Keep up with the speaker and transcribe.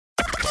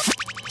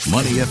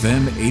Money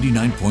FM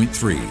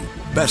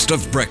 89.3. Best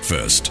of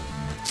breakfast.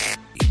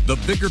 The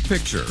bigger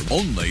picture,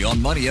 only on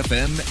Money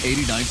FM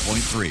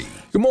 89.3.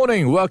 Good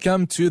morning.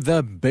 Welcome to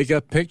The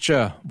Bigger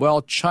Picture.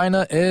 Well,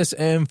 China is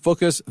in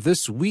focus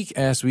this week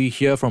as we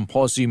hear from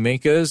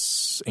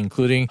policymakers,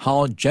 including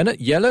how Janet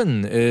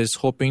Yellen is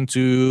hoping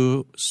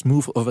to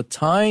smooth over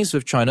ties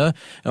with China.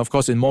 And of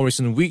course, in more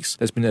recent weeks,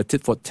 there's been a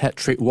tit-for-tat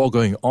trade war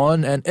going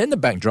on. And in the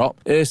backdrop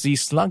is the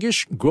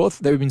sluggish growth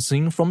that we've been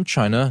seeing from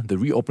China, the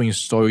reopening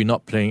story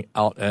not playing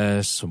out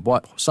as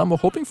what some were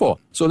hoping for.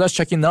 So let's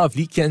check in now with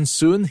Lee Kian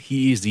Soon.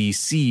 He is the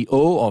CEO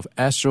of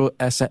Astro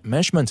Asset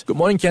Management. Good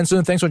morning, Kian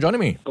Soon. Thanks for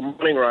joining me. Good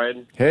morning,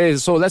 Ryan. Hey,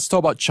 so let's talk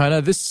about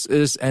China. This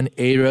is an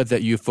area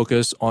that you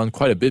focus on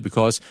quite a bit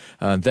because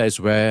that is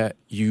where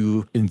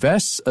you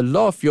invest a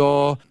lot of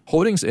your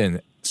holdings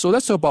in. So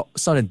let's talk about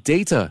some of the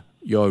data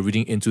you're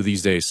reading into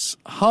these days.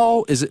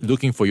 How is it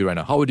looking for you right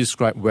now? How would you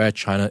describe where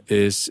China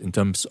is in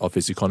terms of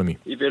its economy?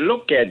 If you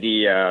look at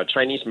the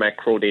Chinese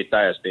macro data,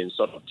 has been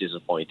sort of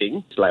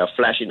disappointing. It's like a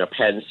flash in the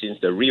pan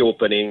since the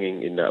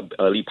reopening in the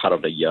early part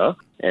of the year.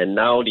 And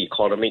now the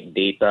economic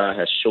data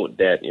has showed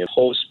that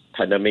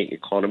post-pandemic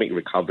economic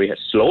recovery has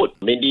slowed.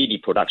 Mainly the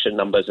production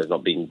numbers have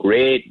not been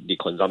great. The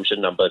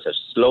consumption numbers have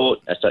slowed,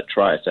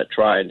 etc.,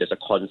 etc. And there's a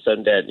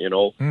concern that,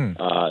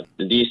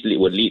 this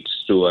would lead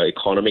to an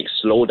economic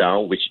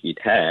slowdown, which it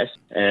has.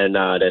 And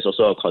there's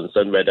also a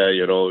concern whether,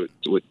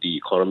 would the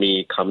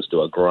economy comes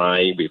to a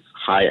grind with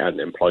high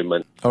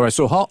unemployment. All right,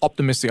 so how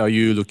optimistic are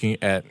you looking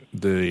at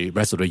the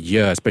rest of the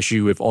year,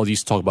 especially with all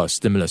these talk about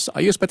stimulus?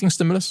 Are you expecting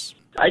stimulus?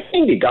 I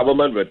think the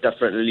government will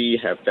definitely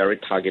have very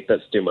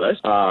targeted stimulus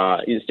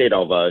instead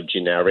of a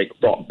generic,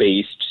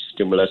 broad-based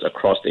stimulus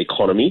across the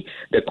economy.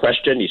 The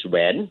question is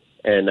when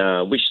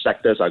and which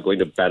sectors are going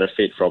to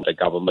benefit from the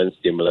government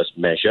stimulus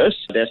measures.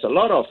 There's a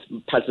lot of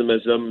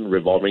pessimism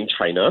revolving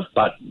China,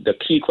 but the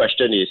key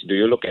question is, do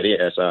you look at it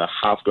as a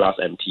half glass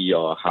empty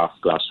or half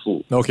glass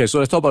full? Okay, so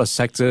let's talk about the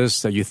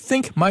sectors that you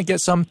think might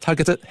get some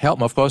targeted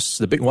help. Of course,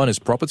 the big one is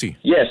property.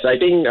 Yes, I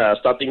think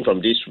starting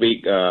from this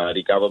week,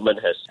 the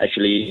government has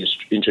actually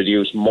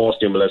introduced more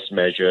stimulus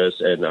measures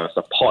and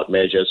support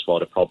measures for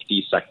the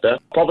property sector.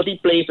 Property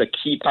plays a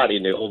key part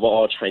in the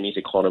overall Chinese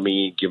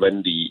economy,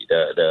 given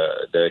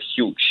the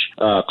huge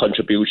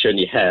contribution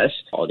it has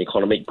on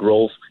economic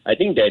growth. I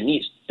think there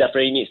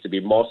definitely needs to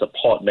be more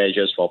support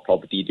measures for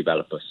property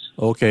developers.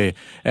 Okay,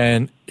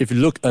 and if you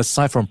look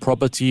aside from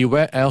property,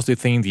 where else do you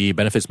think the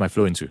benefits might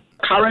flow into?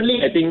 Currently,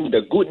 I think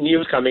the good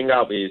news coming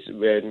up is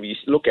when we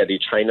look at the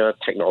China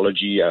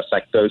technology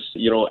sectors,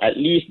 at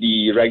least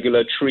the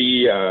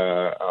regulatory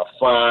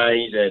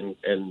fines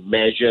and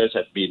measures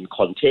have been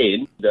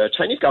contained. The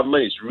Chinese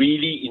government is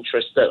really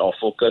interested or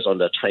focused on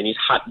the Chinese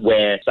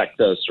hardware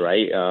sectors,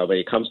 right? When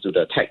it comes to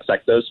the tech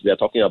sectors, we are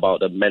talking about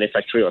the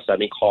manufacturing of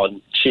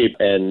semicon chip,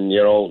 and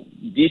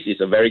this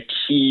is a very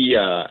key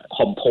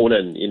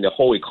component in the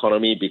whole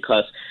economy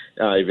because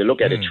if you look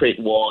at the trade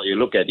war, you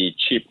look at the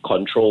chip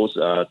controls,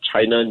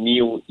 China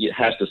knew it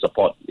has to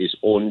support its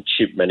own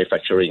chip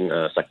manufacturing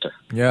sector.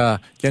 Yeah,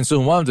 and so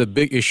one of the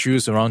big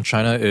issues around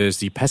China is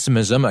the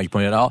pessimism, like you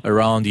pointed out,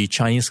 around the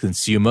Chinese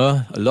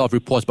consumer. A lot of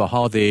reports about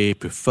how they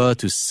prefer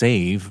to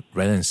save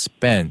rather than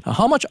spend.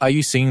 How much are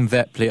you seeing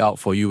that play out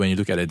for you when you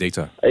look at the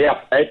data? Yeah,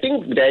 I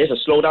think there is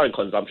a slowdown in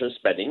consumption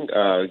spending,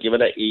 given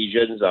that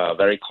Asians are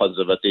very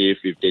conservative.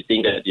 If they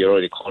think that the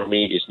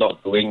economy is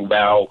not doing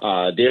well,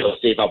 they will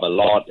save up a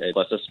lot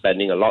versus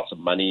spending a lot of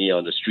money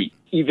on the street.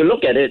 If you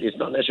look at it, it's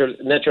not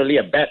naturally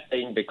a bad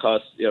thing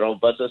because,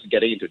 versus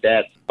getting into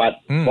debt. But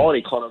for the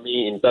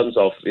economy in terms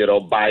of,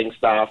 buying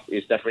stuff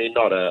is definitely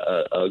not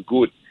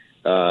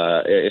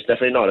it's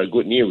definitely not a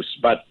good news.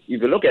 But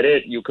if you look at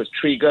it, you could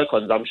trigger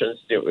consumption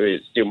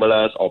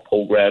stimulus or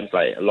programs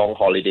like long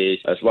holidays,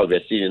 as what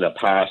we've seen in the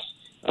past.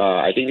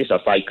 I think these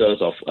are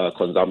cycles of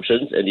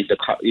consumptions, and if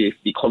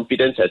the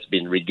confidence has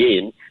been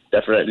regained,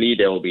 definitely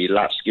there will be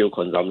large-scale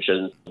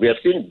consumption. We have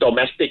seen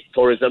domestic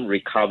tourism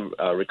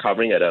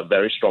recovering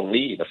very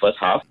strongly in the first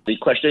half. The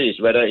question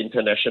is whether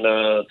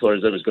international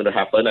tourism is going to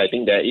happen. I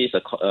think there is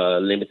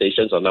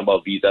limitations on number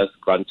of visas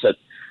granted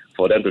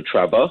for them to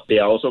travel. They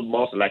are also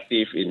more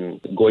selective in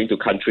going to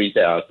countries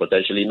that are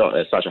potentially not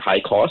at such a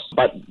high cost,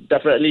 but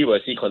definitely we'll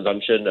see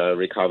consumption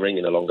recovering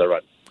in the longer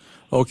run.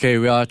 Okay,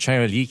 we are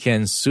chatting with Lee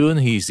Kian Soon.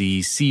 He's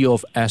the CEO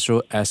of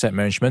Astro Asset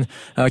Management.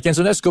 Kian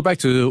Soon, let's go back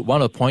to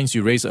one of the points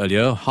you raised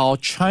earlier, how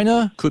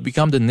China could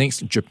become the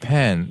next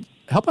Japan.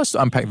 Help us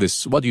to unpack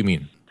this. What do you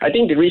mean? I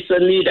think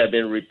recently there have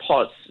been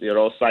reports,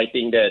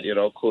 citing that,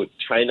 could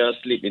China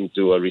slip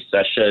into a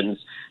recession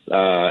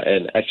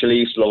and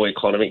actually slow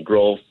economic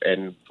growth,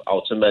 and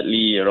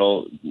ultimately,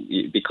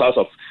 because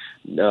of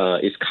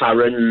its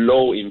current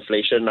low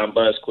inflation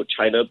numbers, could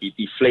China be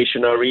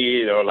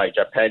deflationary, like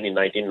Japan in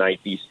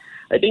 1990s?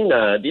 I think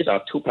these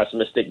are two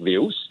pessimistic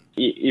views.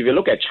 If you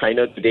look at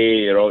China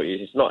today,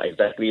 it's not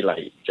exactly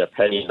like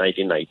Japan in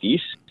 1990s.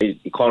 Its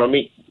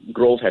economic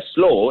growth has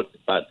slowed,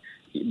 but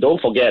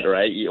don't forget,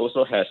 right, it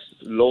also has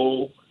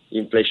low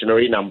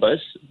inflationary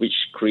numbers, which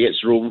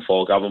creates room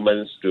for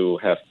governments to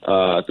have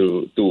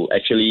to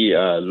actually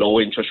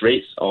lower interest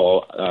rates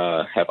or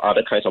have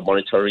other kinds of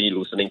monetary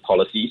loosening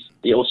policies.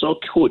 They also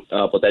could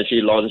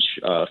potentially launch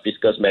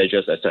fiscal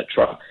measures,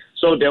 etc.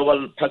 So there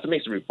were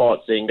pessimistic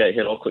reports saying that,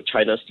 could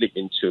China slip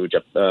into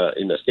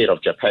in the state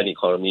of Japan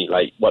economy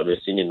like what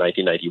we've seen in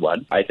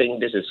 1991? I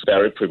think this is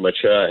very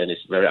premature and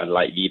it's very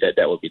unlikely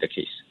that will be the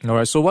case. All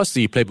right. So what's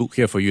the playbook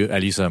here for you,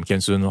 at least,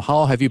 Kian Soon?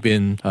 How have you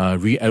been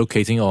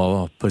reallocating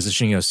or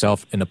positioning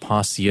yourself in the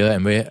past year,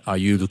 and where are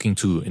you looking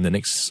to in the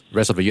next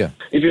rest of the year?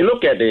 If you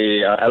look at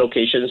the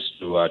allocations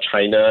to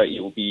China,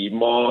 it will be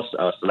more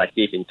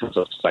selective in terms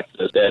of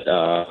sectors that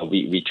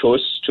we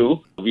chose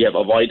to. We have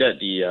avoided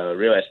the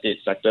real estate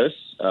sectors.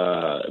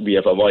 We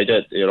have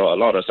avoided, a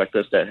lot of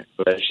sectors that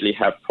potentially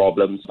have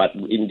problems. But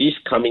in this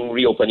coming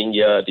reopening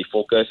year, the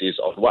focus is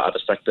on what are the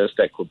sectors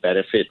that could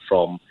benefit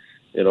from,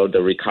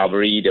 the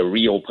recovery, the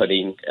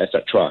reopening,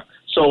 etc.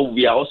 So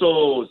we are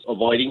also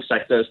avoiding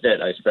sectors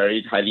that are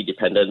very highly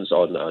dependent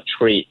on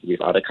trade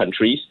with other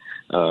countries,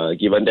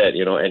 given that,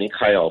 any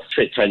kind of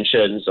trade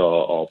tensions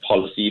or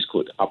policies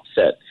could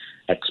upset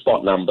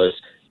export numbers.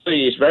 So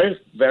it's very,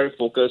 very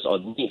focused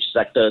on niche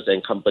sectors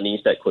and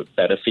companies that could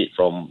benefit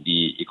from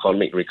the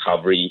economic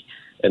recovery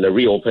and the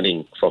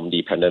reopening from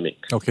the pandemic.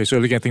 Okay, so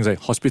looking at things like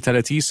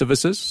hospitality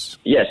services?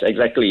 Yes,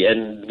 exactly.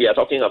 And we are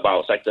talking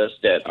about sectors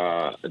that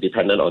are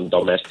dependent on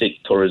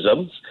domestic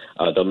tourism,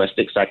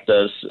 domestic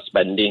sectors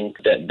spending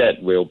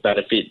that will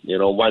benefit,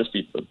 once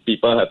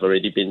people have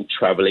already been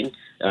traveling.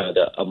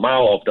 The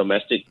amount of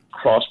domestic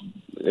cross,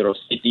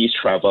 cities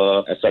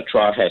travel,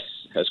 etc.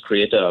 has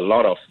created a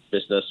lot of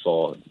business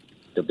for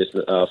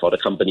the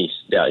companies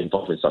that are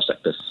involved in such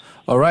sectors.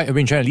 All right, I've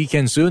been chatting Lee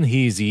Kian Soon.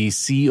 He's the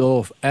CEO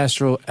of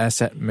Astro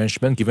Asset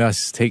Management, giving us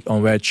his take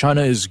on where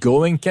China is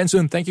going. Kian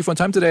Soon, thank you for your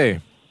time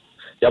today.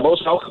 You're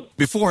most welcome.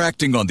 Before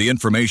acting on the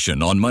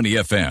information on Money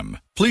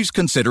FM, please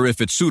consider if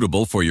it's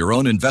suitable for your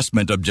own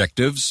investment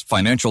objectives,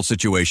 financial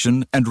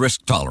situation, and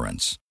risk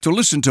tolerance. To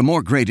listen to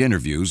more great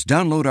interviews,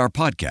 download our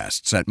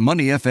podcasts at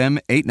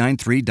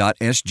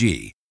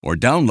moneyfm893.sg or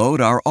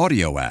download our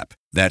audio app.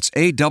 That's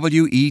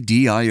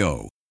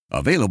AWEDIO.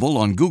 Available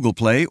on Google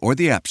Play or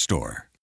the App Store.